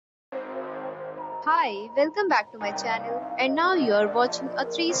Hi, welcome back to my channel. And now you are watching a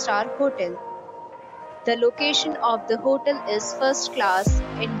 3-star hotel. The location of the hotel is first class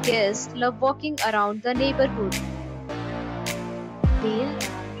and guests love walking around the neighborhood. There are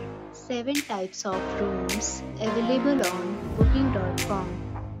 7 types of rooms available on booking.com.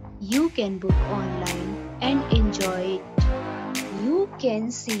 You can book online and enjoy it. You can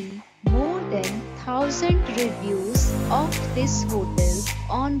see more than 1000 reviews of this hotel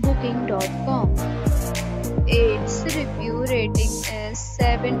on booking.com. Its review rating is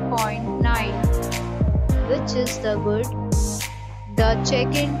 7.9, which is the good. The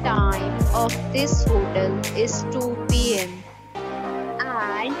check-in time of this hotel is 2 p.m.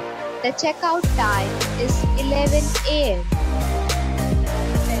 and the checkout time is 11 a.m.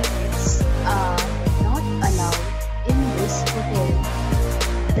 Pets are not allowed in this hotel.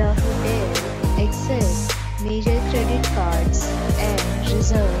 The hotel accepts major credit cards and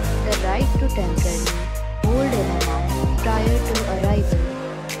reserves the right to temporarily hold an amount prior to arrival.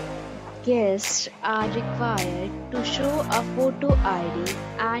 Guests are required to show a photo ID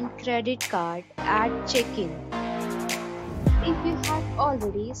and credit card at check-in. If you have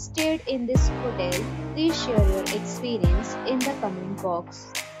already stayed in this hotel, please share your experience in the comment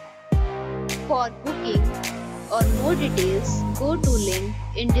box. For booking or more details, go to link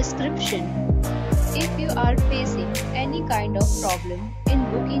in description. If you are facing any kind of problem in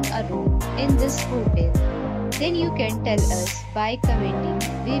booking a room in this hotel, then you can tell us by commenting.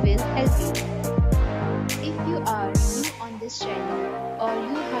 We will help you. If you are new on this channel or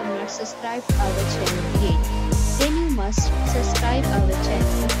you have not subscribed our channel yet, then you must subscribe our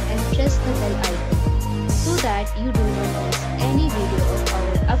channel and press the bell icon so that you do not miss any video of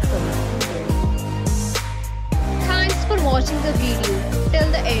our upcoming video. Thanks for watching the video till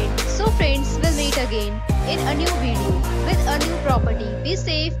the end. So friends, we'll meet again in a new video with a new property. Be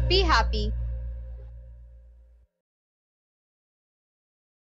safe, be happy.